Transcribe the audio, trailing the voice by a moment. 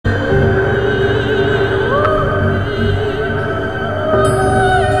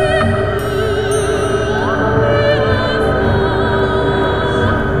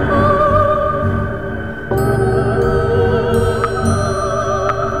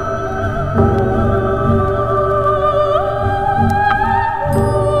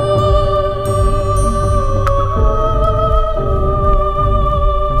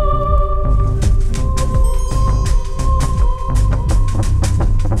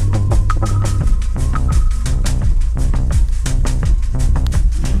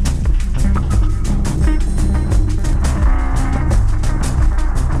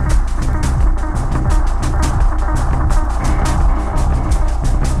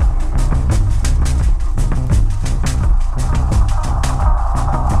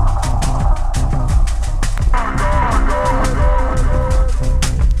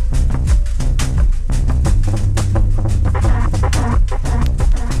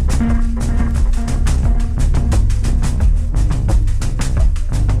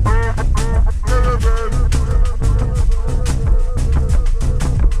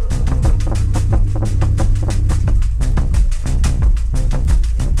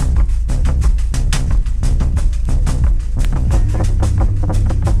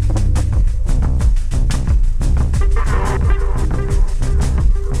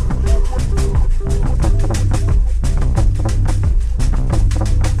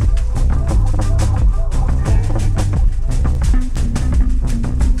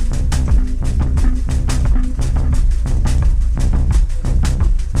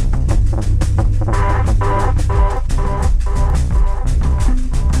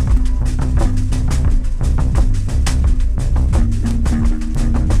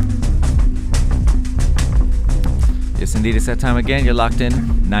indeed, it's that time again. You're locked in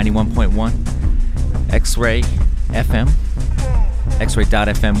 91.1 X-Ray FM,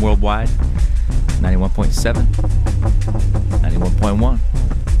 X-Ray.FM worldwide, 91.7, 91.1.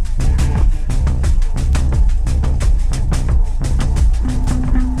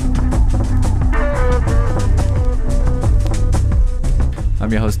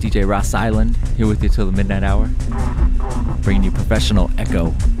 I'm your host, DJ Ross Island, here with you till the midnight hour, bringing you professional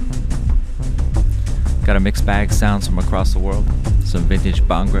echo. Got a mixed bag, sounds from across the world, some vintage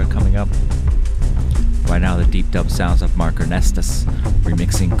Bhangra coming up. Right now, the deep dub sounds of Mark Ernestus,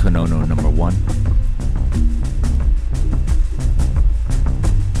 remixing Konono No. 1.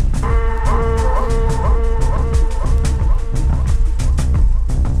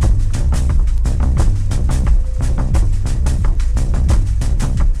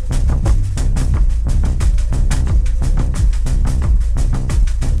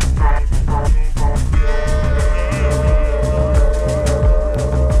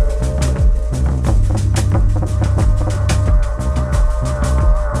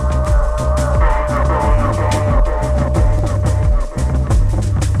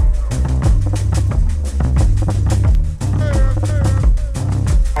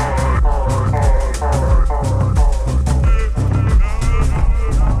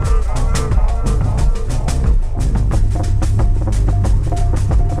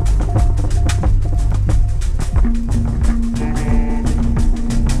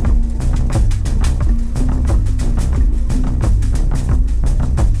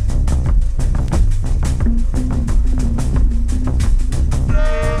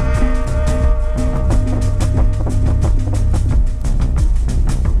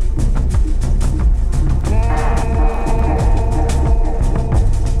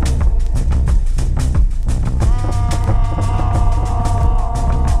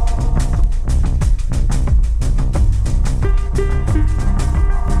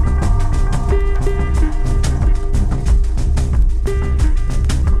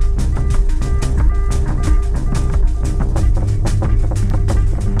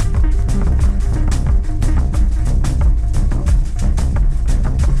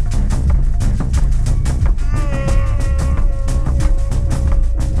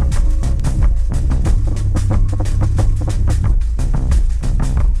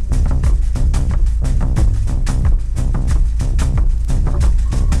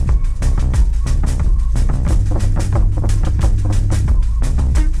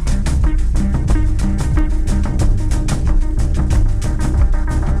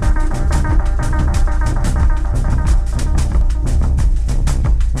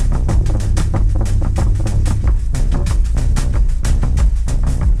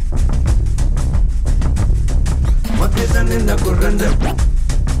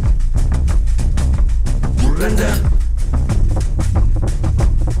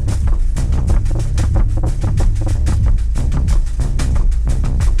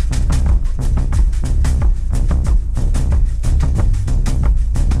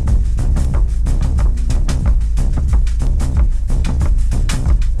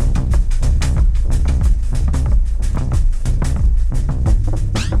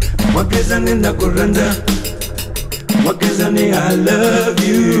 Wakezane, I love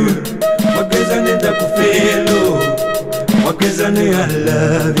you. Wakezane, ndakufelo. Wakezane, I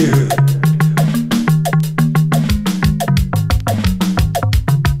love you.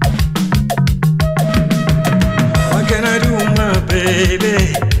 What can I do, my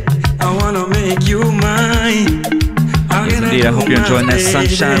baby? I wanna make you mine. Yes, indeed. I hope you're enjoying that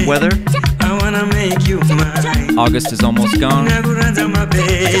sunshine weather. I wanna make you mine. August is almost gone. I can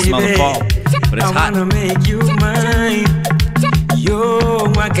smell the fall, but it's hot. I wanna make you mine. Yo,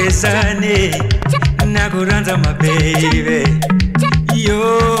 Wakezane, nakuranza my baby.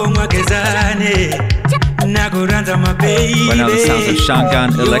 Yo, Wakezane, nakuranza my baby. Right now, the sounds of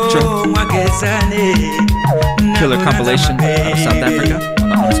Shangan Electro, killer compilation out of South Africa on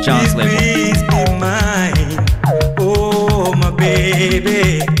the Honest John's label. Please be mine. Oh, my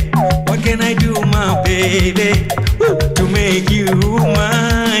baby. What can I do, my baby, to make you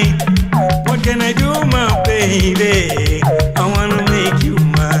mine? What can I do, my baby? I wanna make you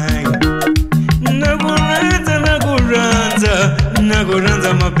mine. Nakuranza, nakuranza,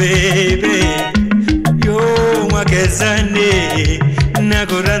 nakuranza, my baby. Yo, Wakezane,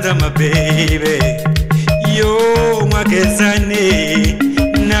 nakuranza, my baby. Yo, Wakezane,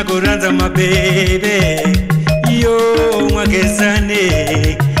 nakuranza, my baby. Yo, Wakezane,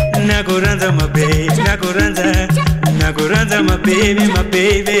 nakuranza, my baby. Nakuranza, my baby, my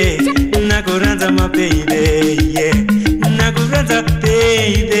baby. Nakuranza, my baby, yeah. Nakuranza,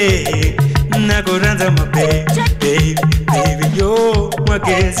 baby. Nakuranza, my baby, baby.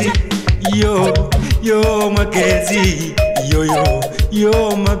 Mwakezi, yo Mwakezi,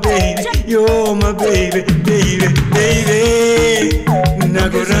 yo my baby, baby.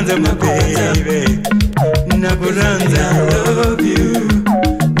 Nakuranza my baby, nakuranza, I love you.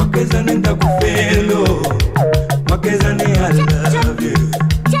 Mwakezani ndakufelo, Mwakezani I love you.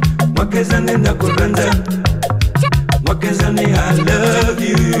 Mwakezani ndakuranza, Mwakezani I love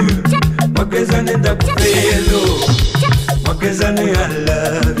you. Mwakezani ndakufelo, Mwakezani I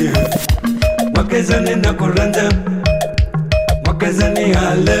love you. Mwakezani ndakuranza, Mwakezani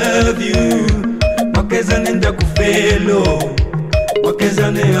I love you. Mwakezani ndakufelo,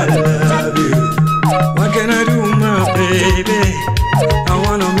 Mwakezani I love you. What can I do, my baby? I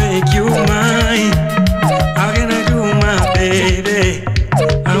wanna make you mine. How can I do, my baby?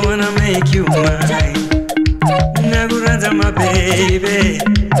 I wanna make you mine. Nakuranza, my baby.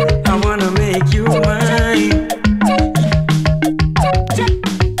 I wanna make you mine.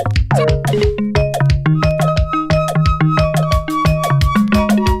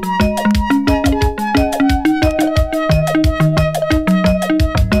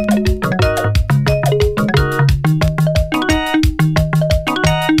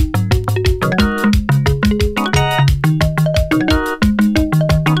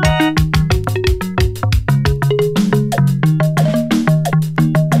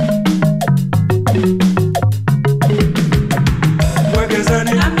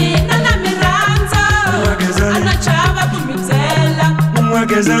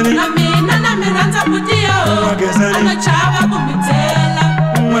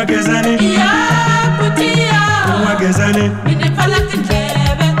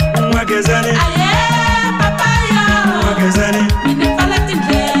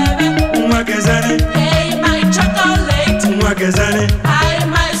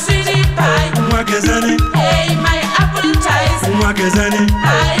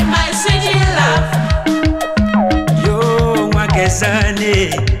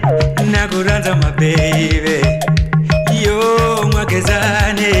 Nakuranza my baby, yo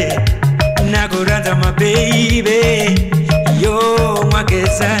Mwakezani. Nakuranza my baby, yo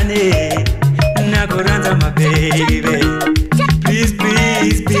Mwakezani. Nakuranza my baby, please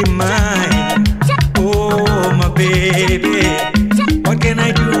please be mine, oh my baby. What can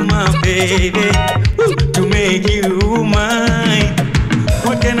I do, my baby, to make you mine?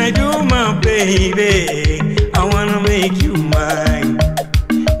 What can I do, my baby? I wanna make you mine.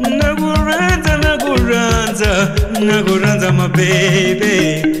 Nakuranza my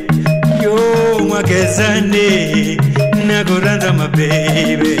baby, yo Mwakezani. Nakuranza my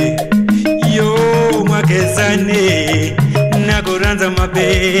baby, yo Mwakezani. Nakuranza my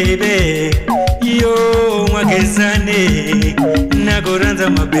baby, yo Mwakezani. Nakuranza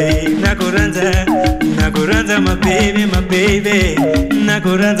my baby, nakuranza my baby, my baby.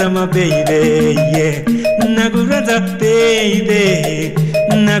 Nakuranza my baby, yeah. Nakuranza baby,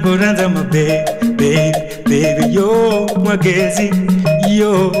 nakuranza my baby, baby, yo Mwakezi,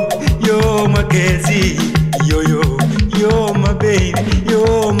 yo Mwakezi, yo my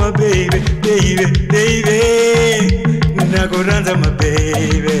baby, baby. Nakuranza my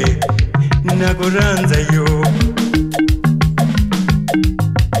baby, nakuranza yo.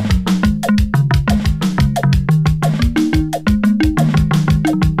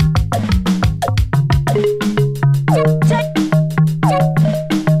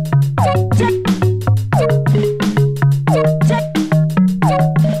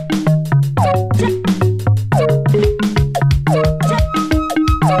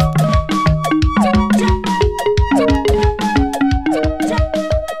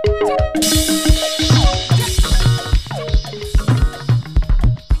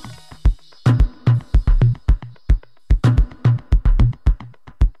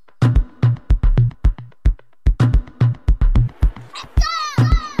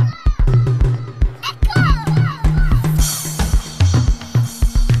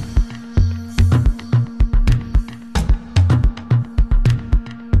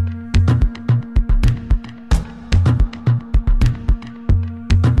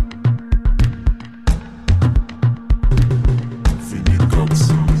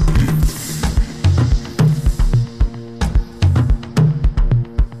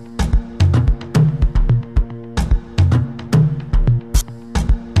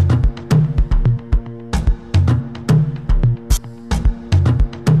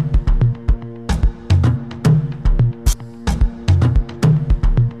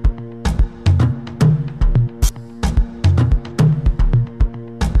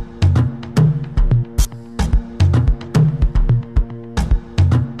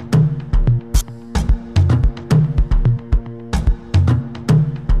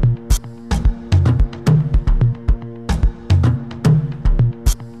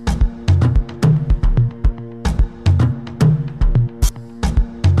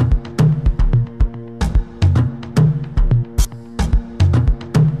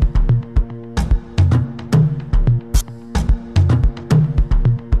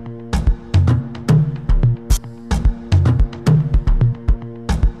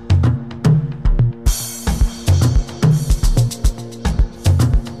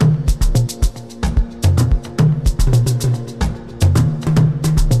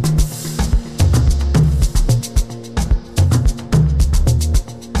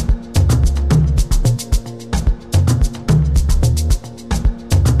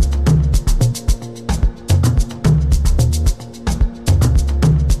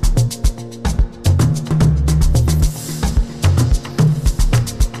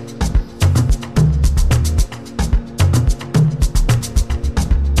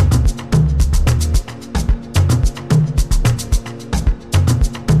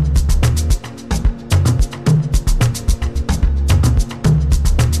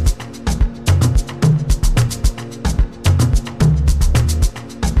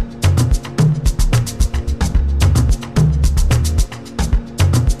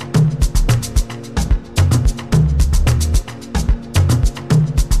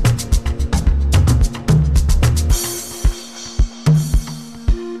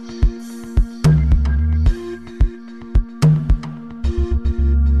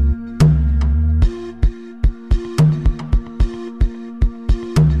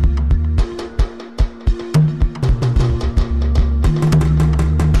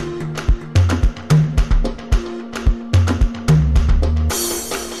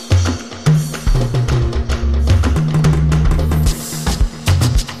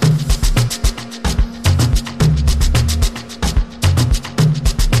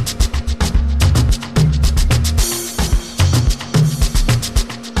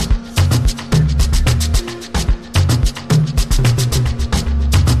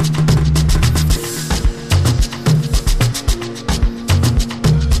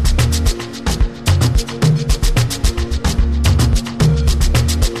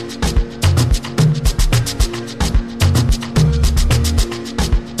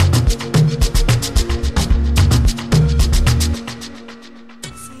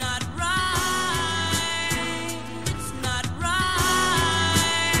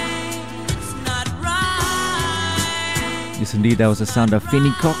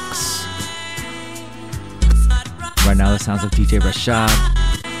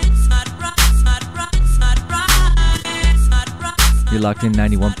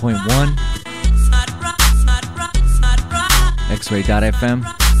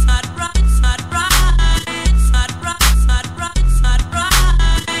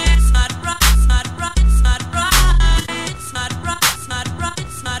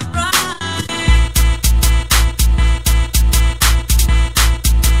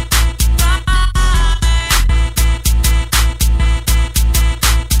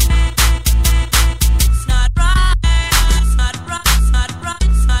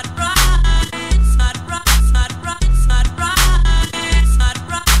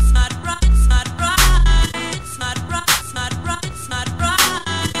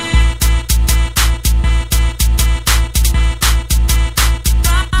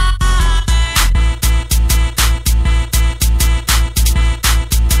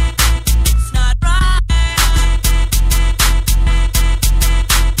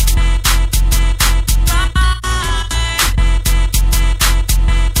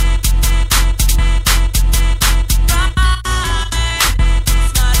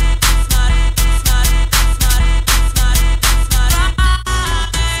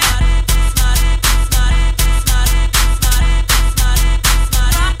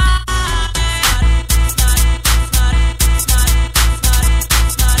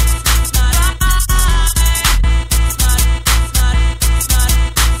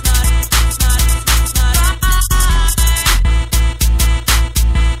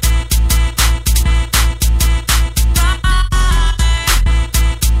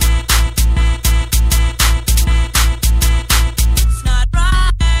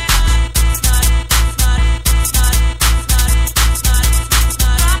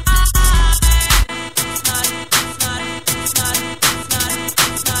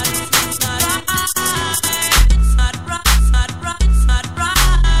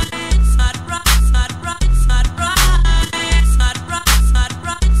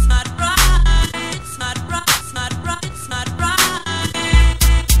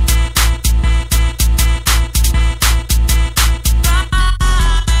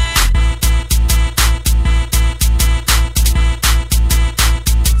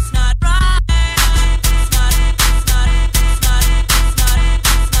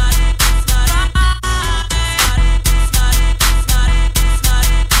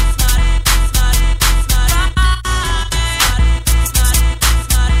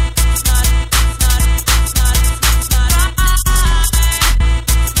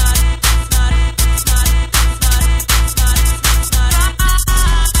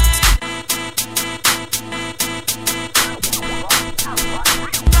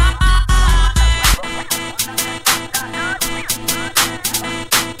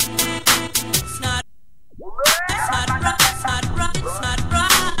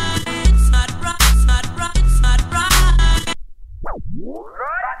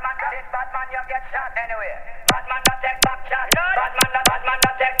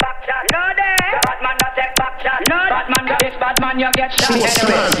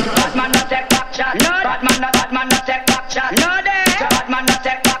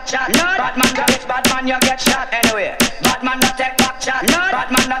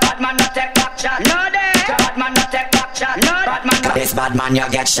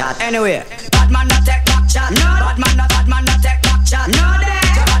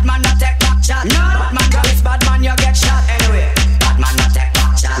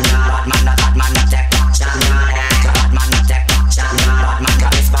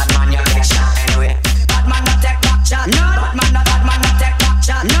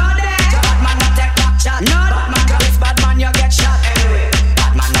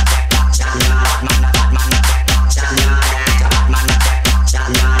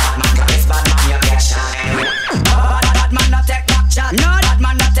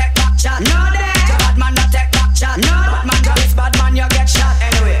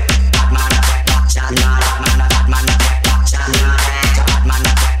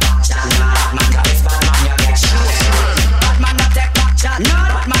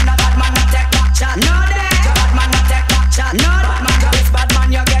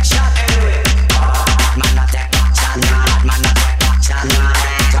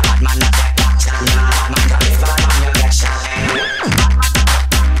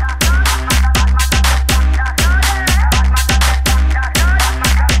 Bad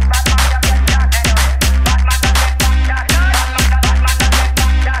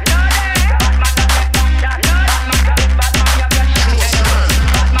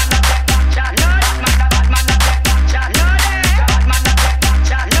man no take back shot.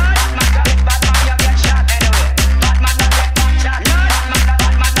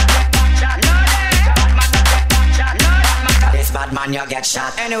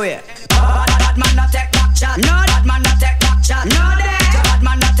 anyway. Bad man not take back chat. No, bad man not take back chat. No, bad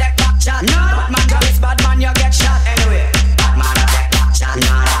man not take back chat. No, bad man this bad man you get shot anyway. Bad man not take back chat.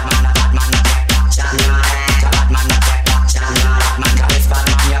 No, bad man not take back chat. No, bad man not take back chat. No, bad man this bad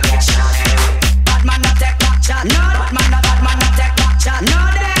man you get shot anyway. Bad man not take back chat. No, bad man not take back chat. No,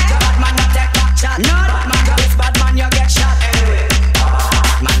 bad man not take back chat. No, bad man this bad man you get shot anyway.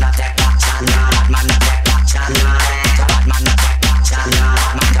 Bad man not take back chat. No, bad man not take back chat. No, bad man not take back chat. No,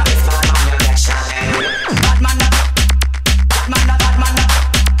 bad man this bad man you get shot anyway. Bad man not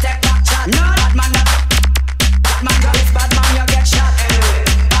take back chat. No, bad man this bad man you get shot anyway.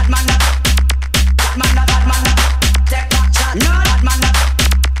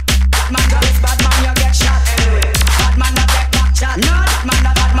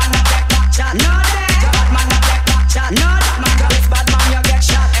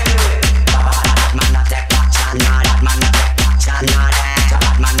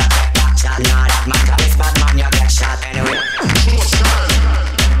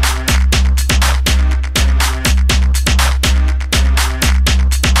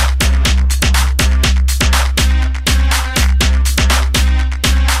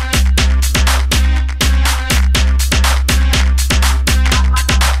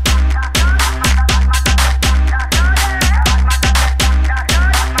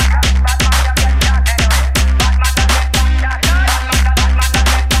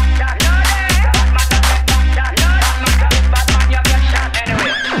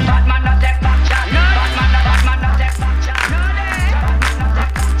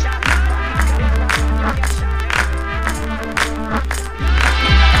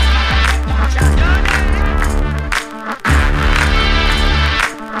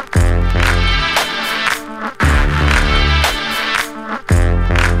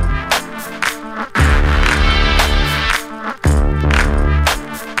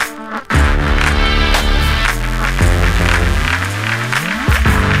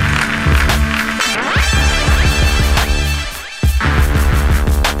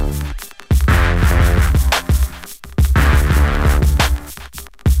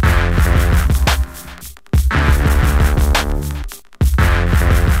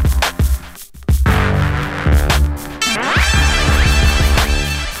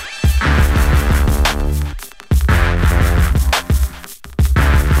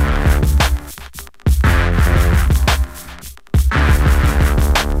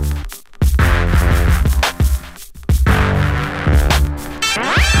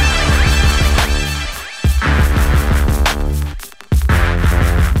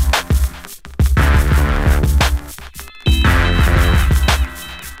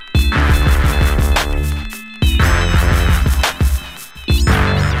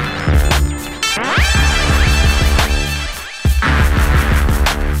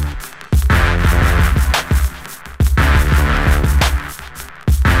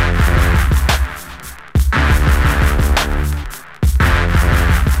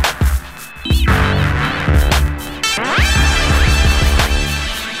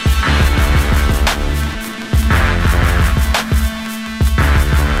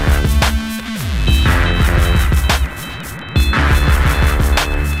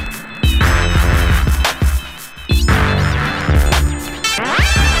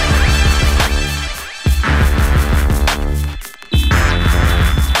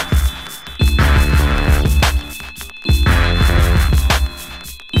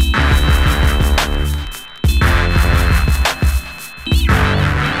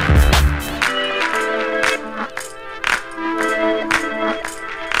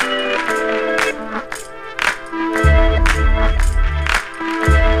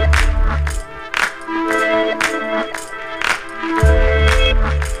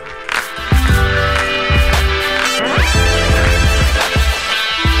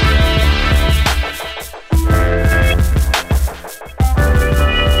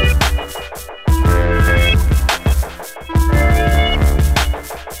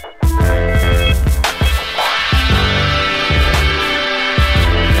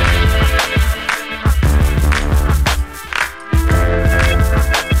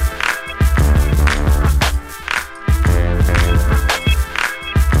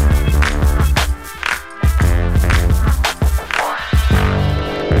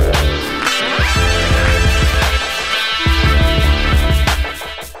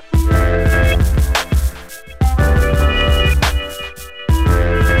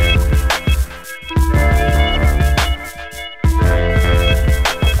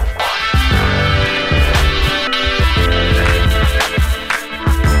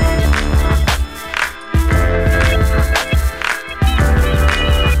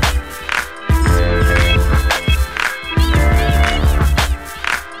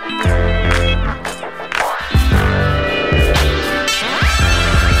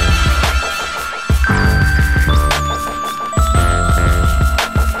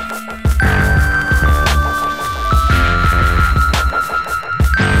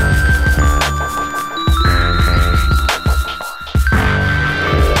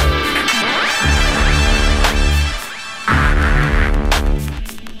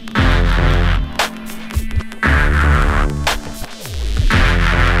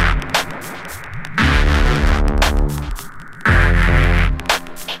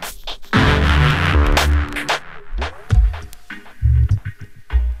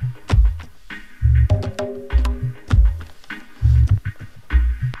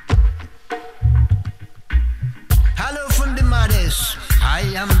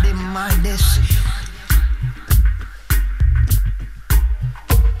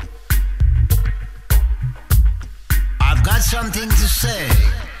 something to say.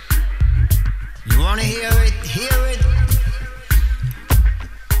 You wanna hear it? Hear it.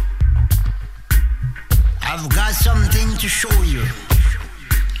 I've got something to show you.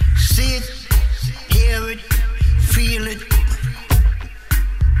 See it, hear it, feel it.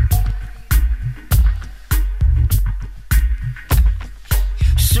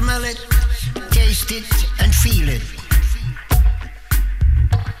 Smell it, taste it, and feel it.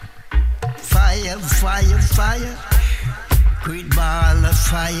 Fire, fire, fire. Great ball of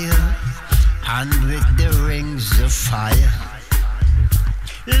fire. And with the rings of fire.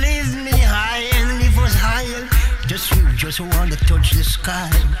 Lift me high and lift us higher. Just want to touch the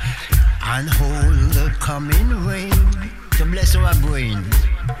sky and hold the coming rain to bless our brain.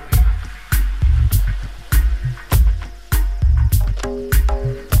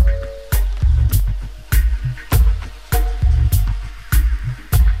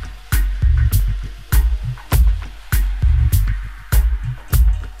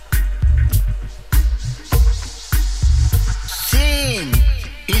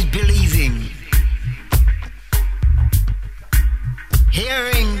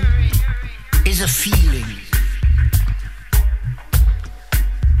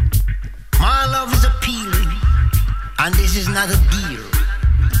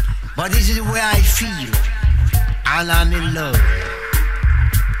 But this is where I feel, and I'm in love.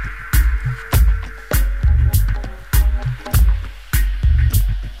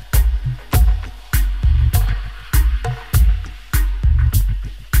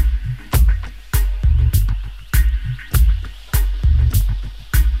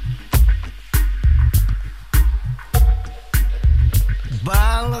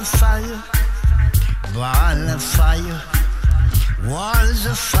 Ball of fire, ball of fire. Walls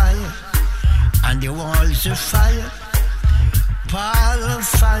of fire, and the walls of fire. Ball of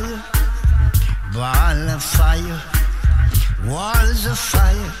fire, ball of fire. Walls of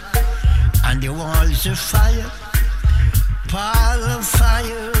fire, and the walls of fire. Ball of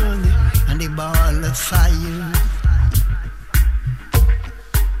fire, and the ball of fire.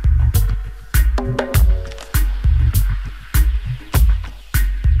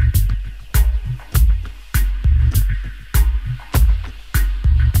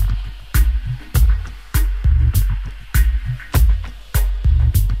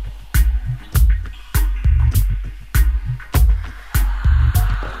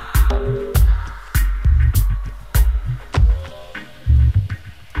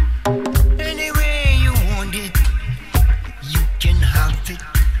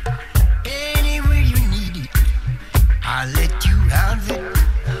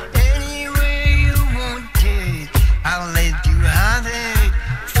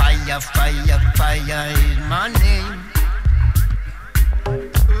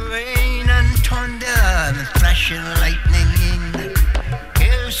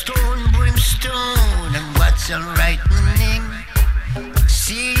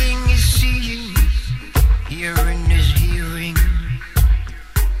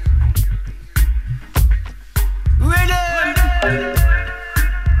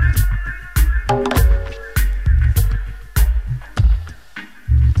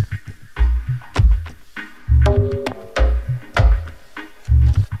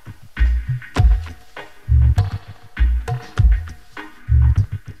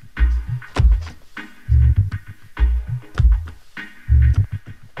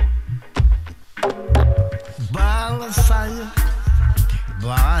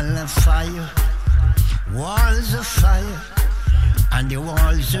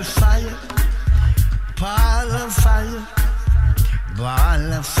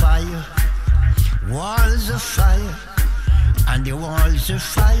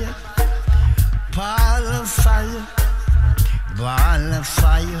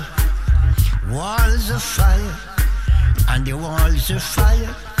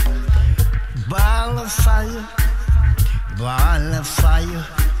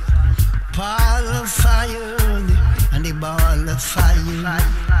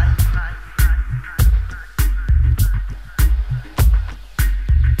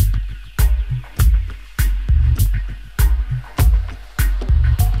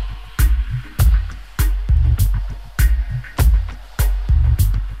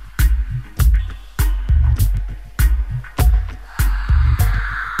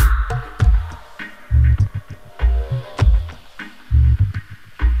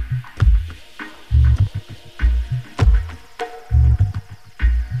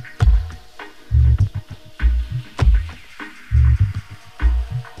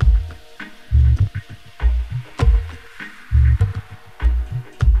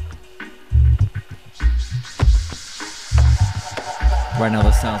 Right now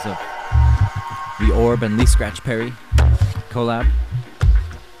the sounds of The Orb and Lee Scratch Perry collab.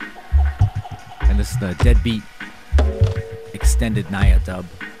 And this is the Deadbeat extended Naya dub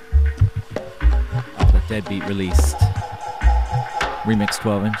of the Deadbeat released remix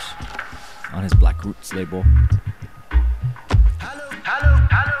 12-inch on his Black Roots label.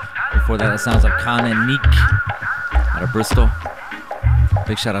 Before that, it sounds like Khan and Neek out of Bristol.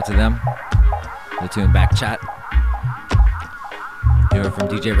 Big shout out to them. The tune Back Chat. You heard from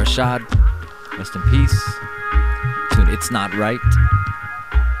DJ Rashad. Rest in peace. Tune It's Not Right.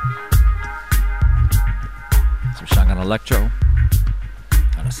 Some Shangan Electro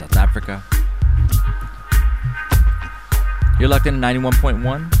out of South Africa. You're locked in at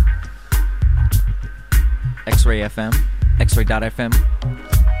 91.1 X-Ray FM, X-Ray.FM,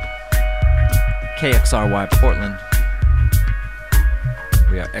 KXRY Portland.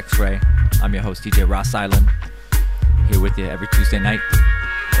 We are X-Ray. I'm your host, DJ Ross Island, here with you every Tuesday night,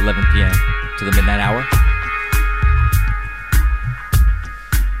 11 p.m. to the midnight hour.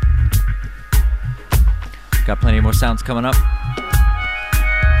 Got plenty more sounds coming up.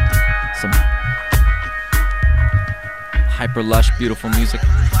 Some hyper lush, beautiful music.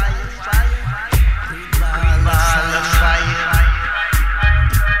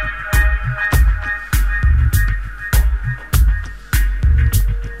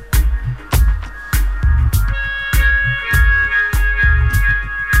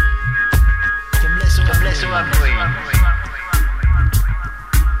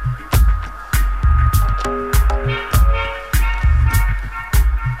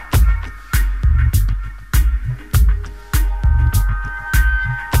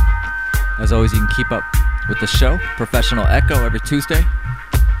 As always, you can keep up with the show, Professional Echo, every Tuesday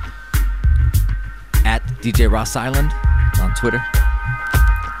at DJ Ross Island on Twitter.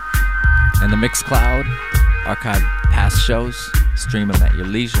 And the Mixcloud, archive past shows, stream them at your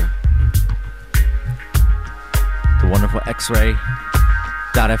leisure. The wonderful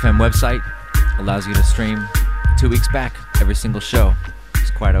X-Ray.FM website allows you to stream 2 weeks back every single show.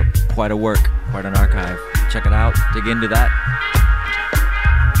 It's quite a work, quite an archive. Check it out, dig into that.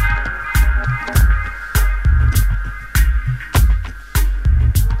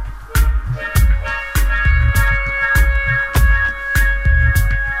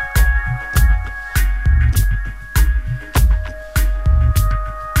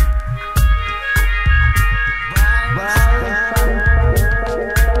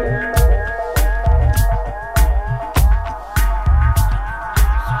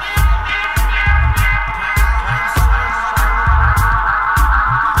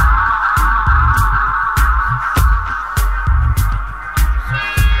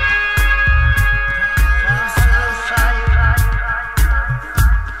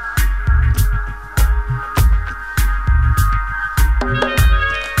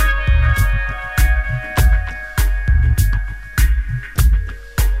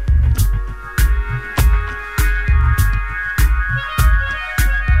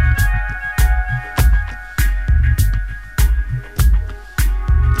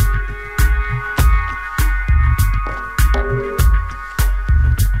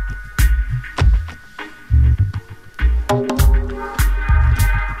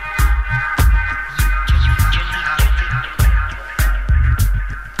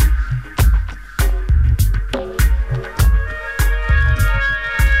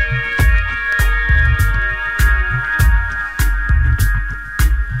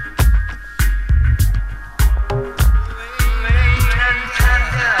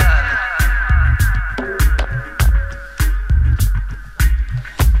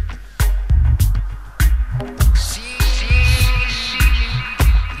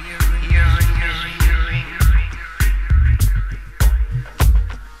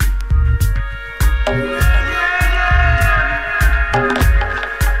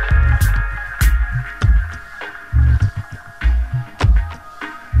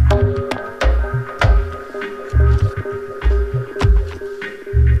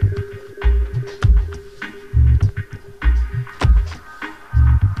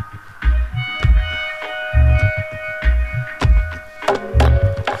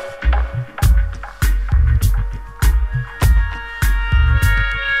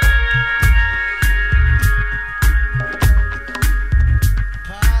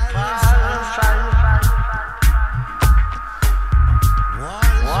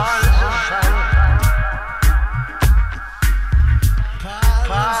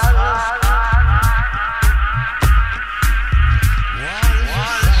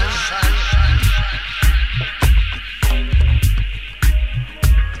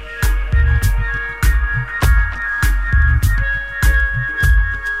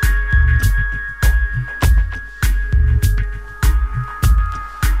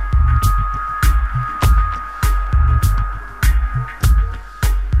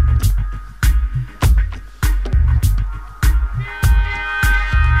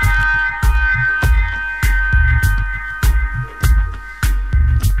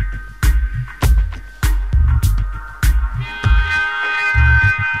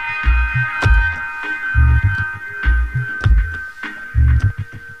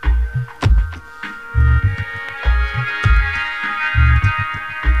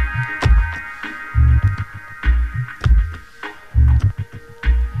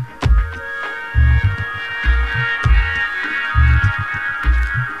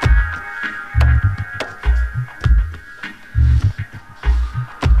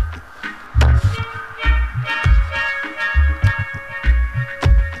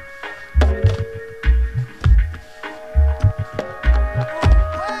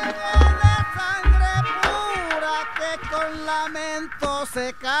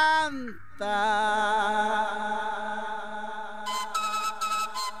 se canta.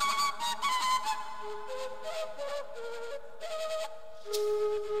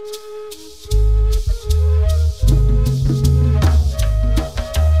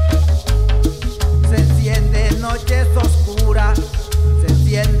 Se enciende noches oscuras, se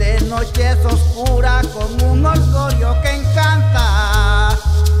enciende noches oscuras con un orgullo que encanta.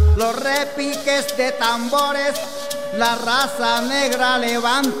 Los repiques de tambores la raza negra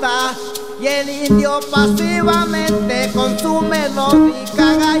levanta y el indio pasivamente con su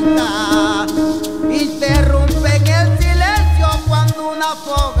melódica gaita interrumpen el silencio cuando una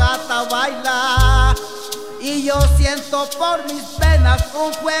fogata baila. Y yo siento por mis penas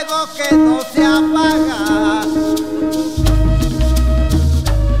un fuego que no se apaga.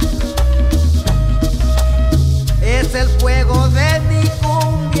 Es el fuego de mi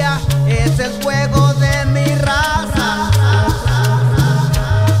cumbia, es el fuego de mi raza.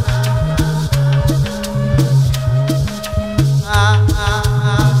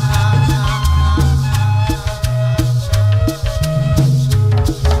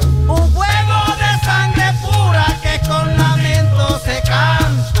 Un fuego de sangre pura que con lamento se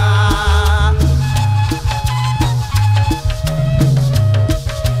canta.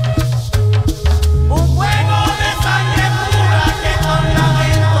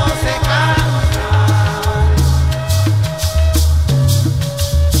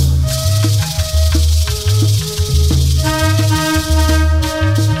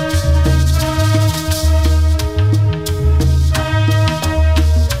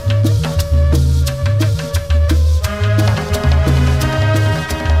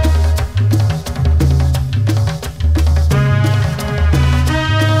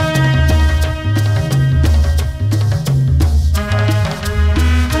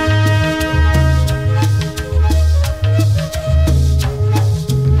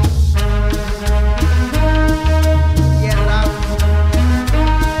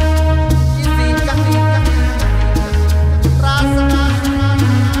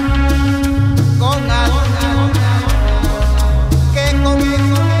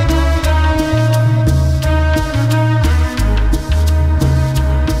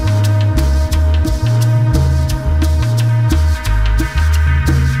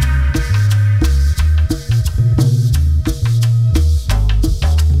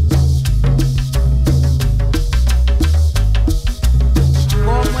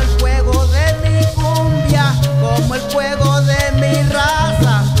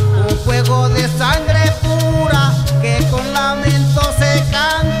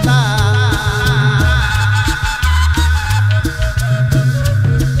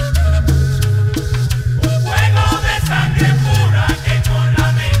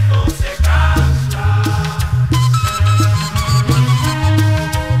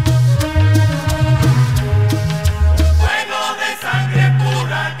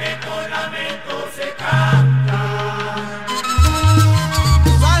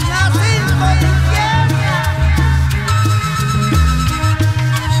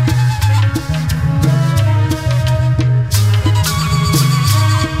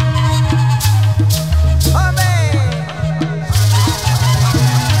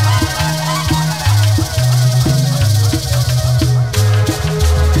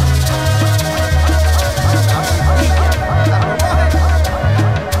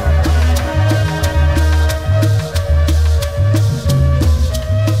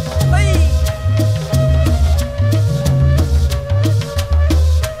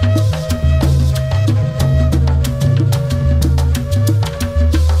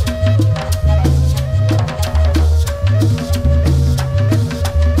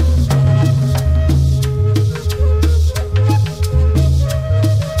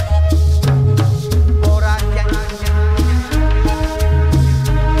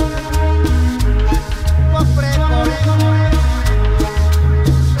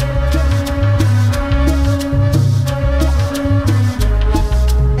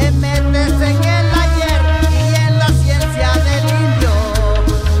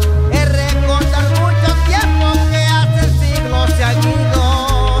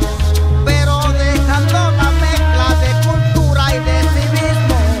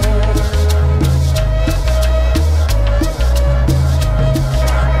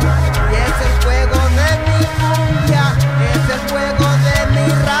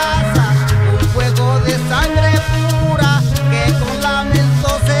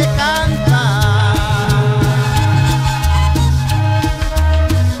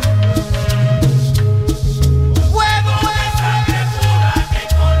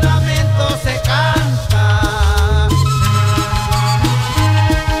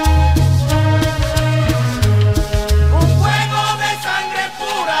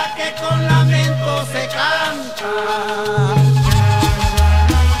 que con lamento se canta.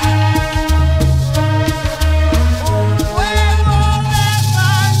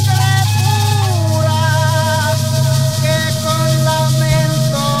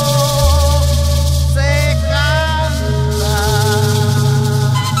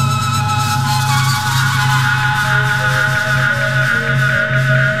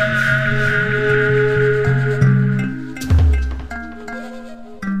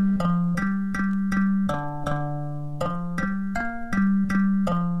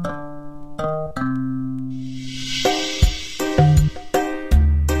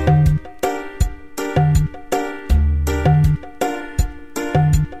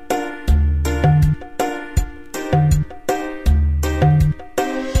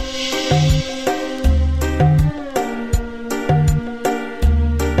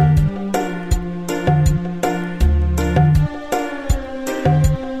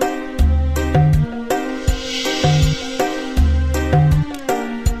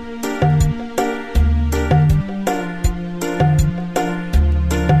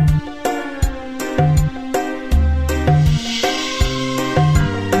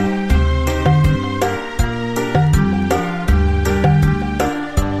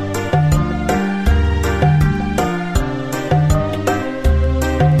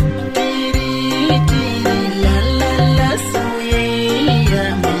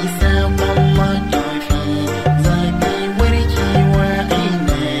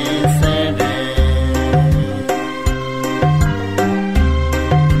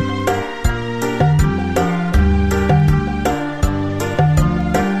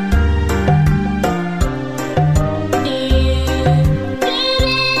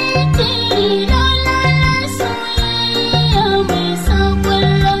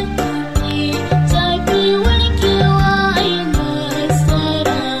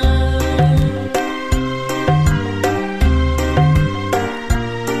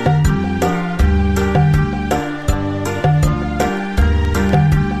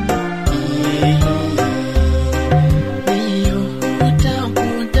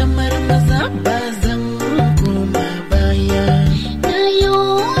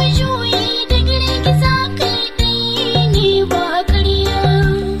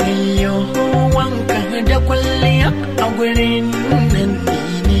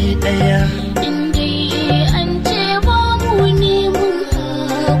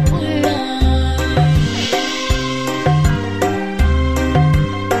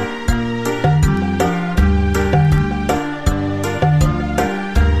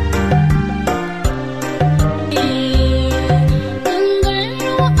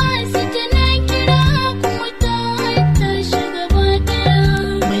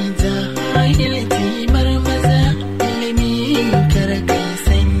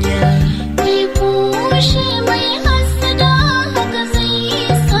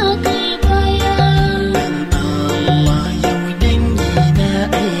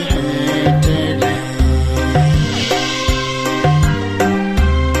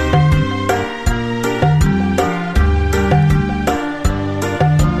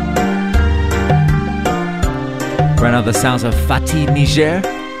 The sounds of Fati Niger,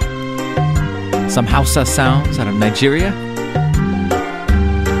 some Hausa sounds out of Nigeria.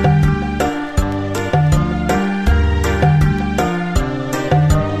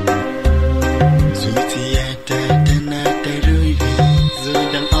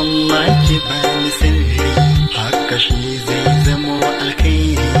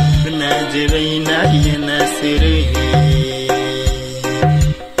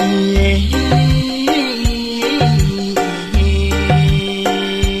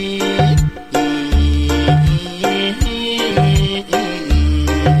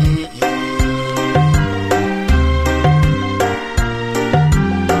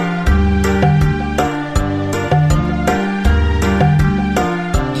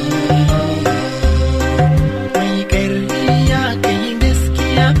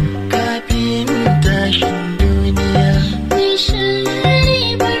 Kafin tashin duniya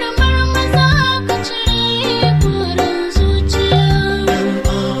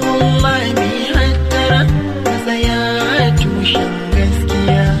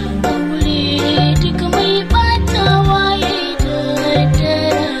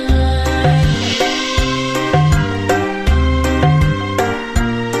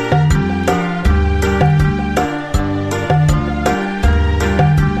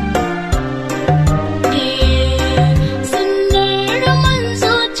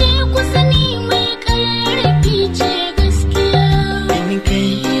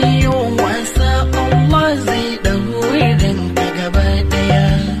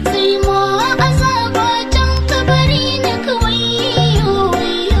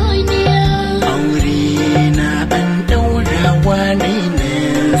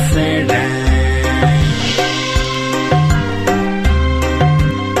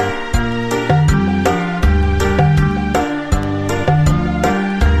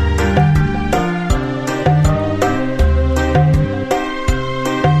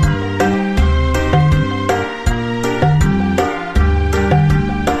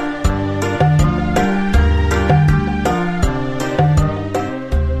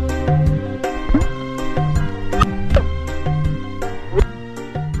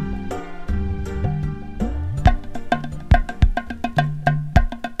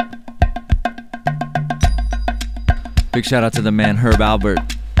Big shout out to the man Herb Albert,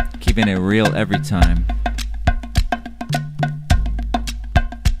 keeping it real every time.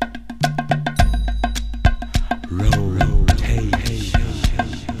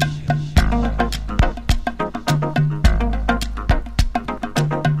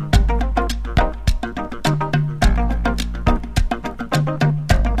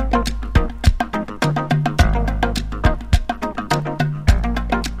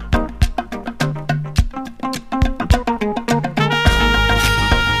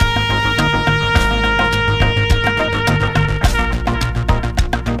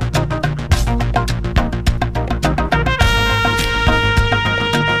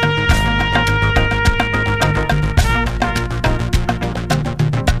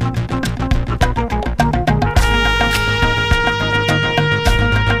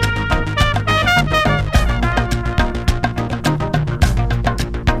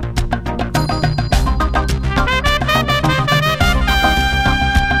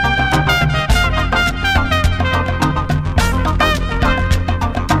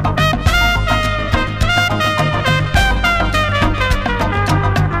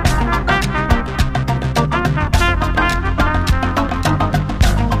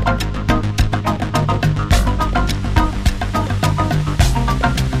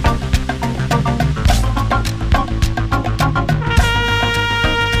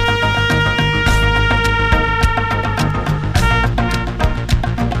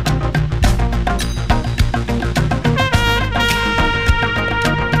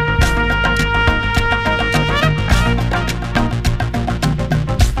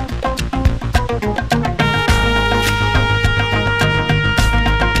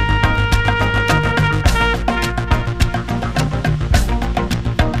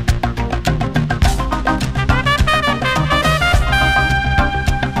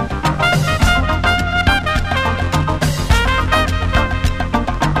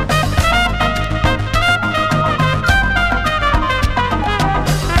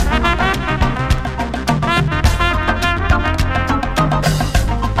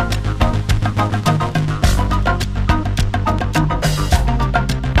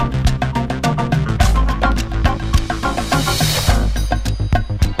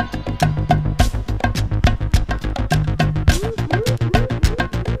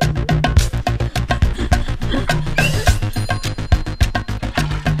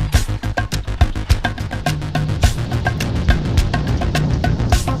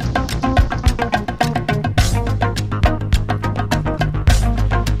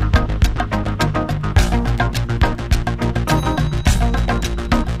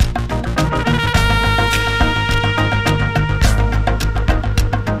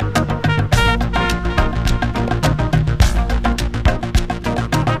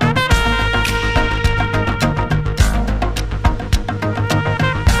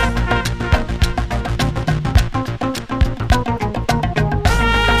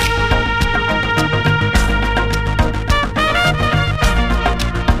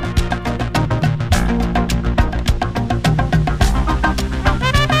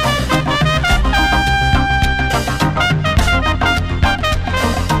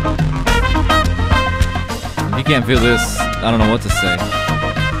 Can't feel this, I don't know what to say.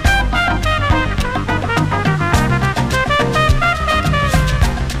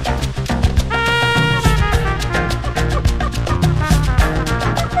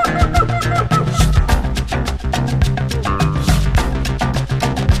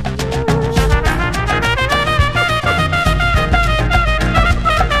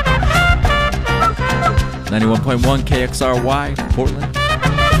 .1 KXRY, Portland.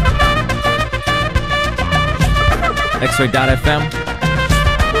 X-Ray.FM.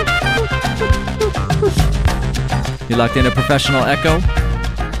 You're locked into Professional Echo.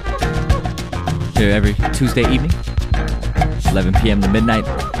 Here every Tuesday evening, 11 p.m. to midnight.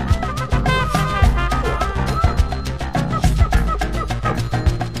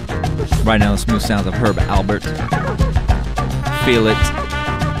 Right now, the smooth sounds of Herb Albert. Feel it.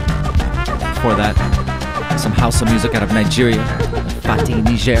 Before that, some Hausa music out of Nigeria, Fati,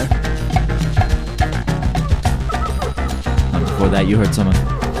 Niger. Before that, you heard some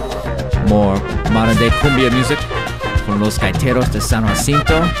more modern day cumbia music from Los Gaiteros de San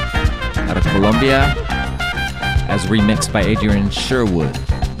Jacinto out of Colombia, as remixed by Adrian Sherwood.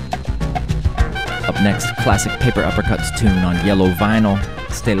 Up next, classic Paper Uppercuts tune on Yellow Vinyl.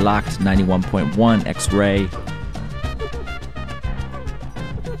 Stay locked, 91.1 X-Ray.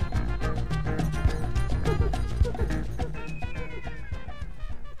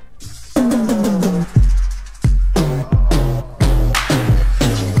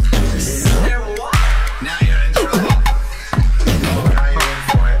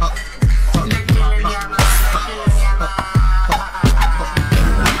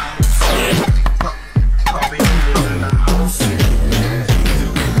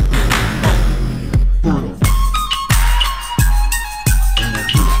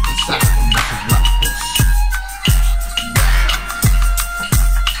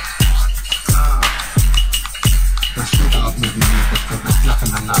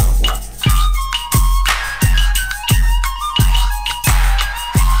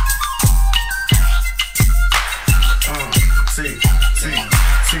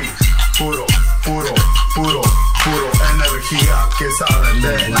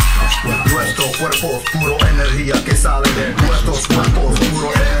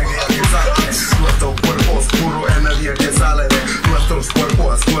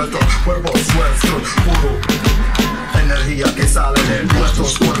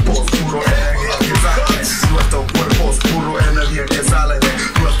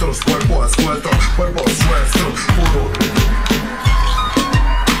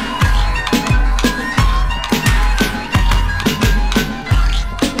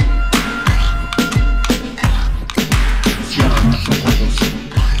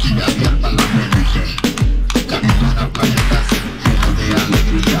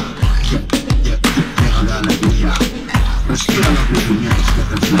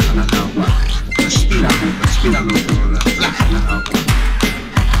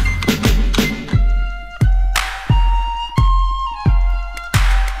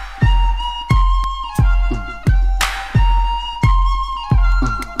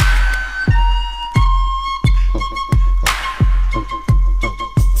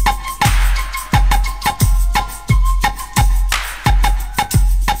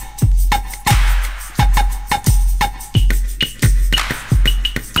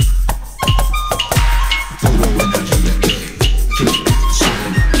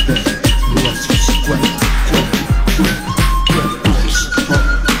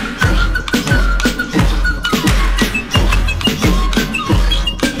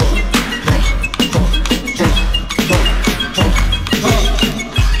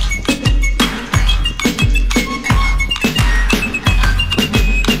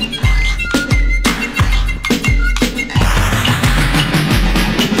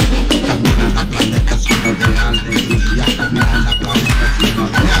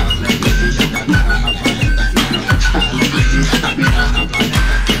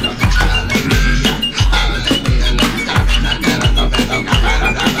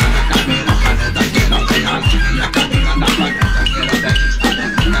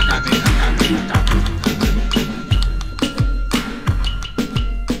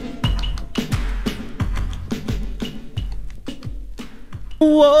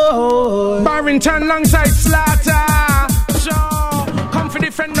 Whoa. Barrington alongside Slaughter. Sure. Come for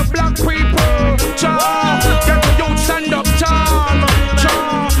defend the black people. Sure. Get the youth stand up tall.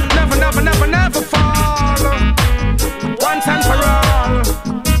 Sure. Never, never, never, never fall. Once and for all.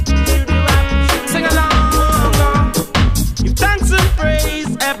 Sing along. Give thanks and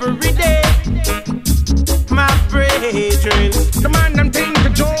praise every day. My brethren. The man them think to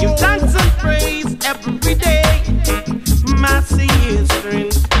joke. Give thanks and praise every day. My sister,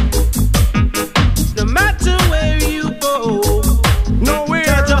 no matter where you go,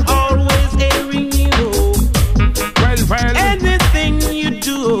 nowhere Judge always hearing you. Well, anything you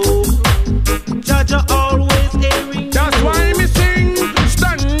do, Judge always hearing you. That's why me sing,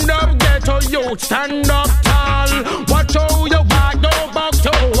 stand up, ghetto youth, stand up tall. Watch how you walk, don't back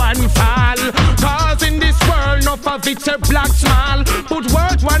to and fall. Cause in this world, enough of it's a black smile. Put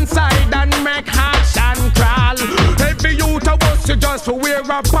words one side and make hearts and crawl. Every youth of us you just wear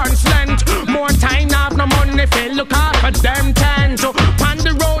a pants length. More time have no money if you look out for them tent. So on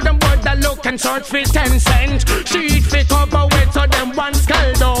the road and but the look and search for 10 cents. Sheet fi cover with so them one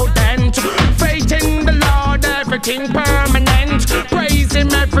skull don't dent. Faith in the Lord, everything permanent. Praise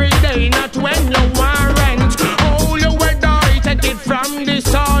him every day, not when you want rent. All your word I take it from the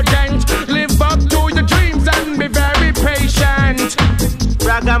sergeant. Live up to your dreams and be very patient.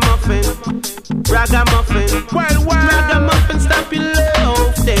 Ragamuffin, ragamuffin, well, ragamuffin, stop your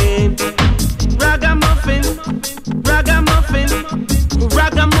loafing. Ragamuffin, ragamuffin,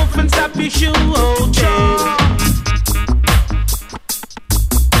 ragamuffin, stop your shooting.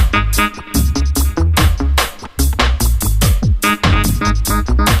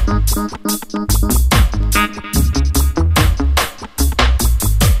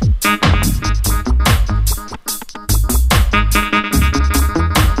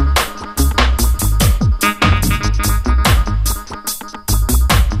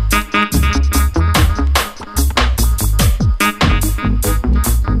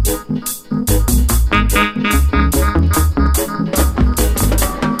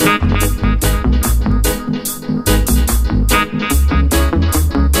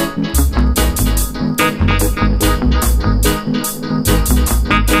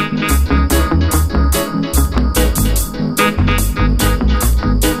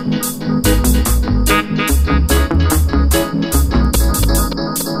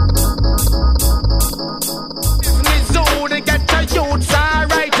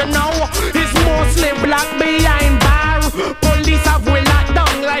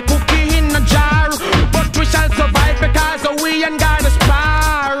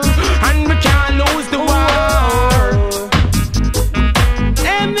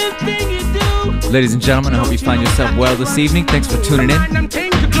 Ladies and gentlemen, I hope you find yourself well this evening. Thanks for tuning in.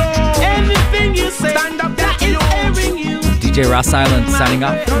 DJ Ross Island signing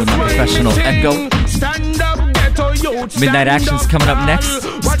off with my professional Echo. Midnight Action's coming up next.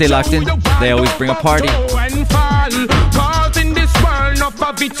 Stay locked in. They always bring a party.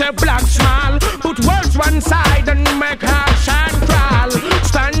 Put words one side and make hearts and crawl.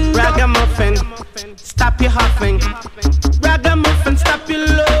 Ragamuffin, stop your huffing. Ragamuffin, stop your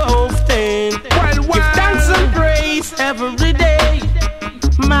loafing. Give thanks and praise every day,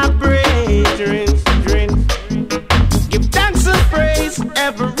 my brethren. Give thanks and praise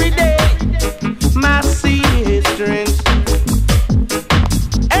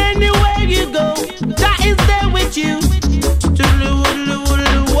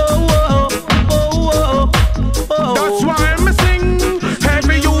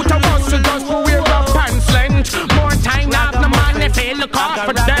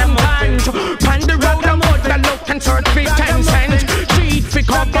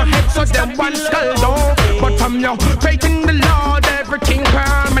you.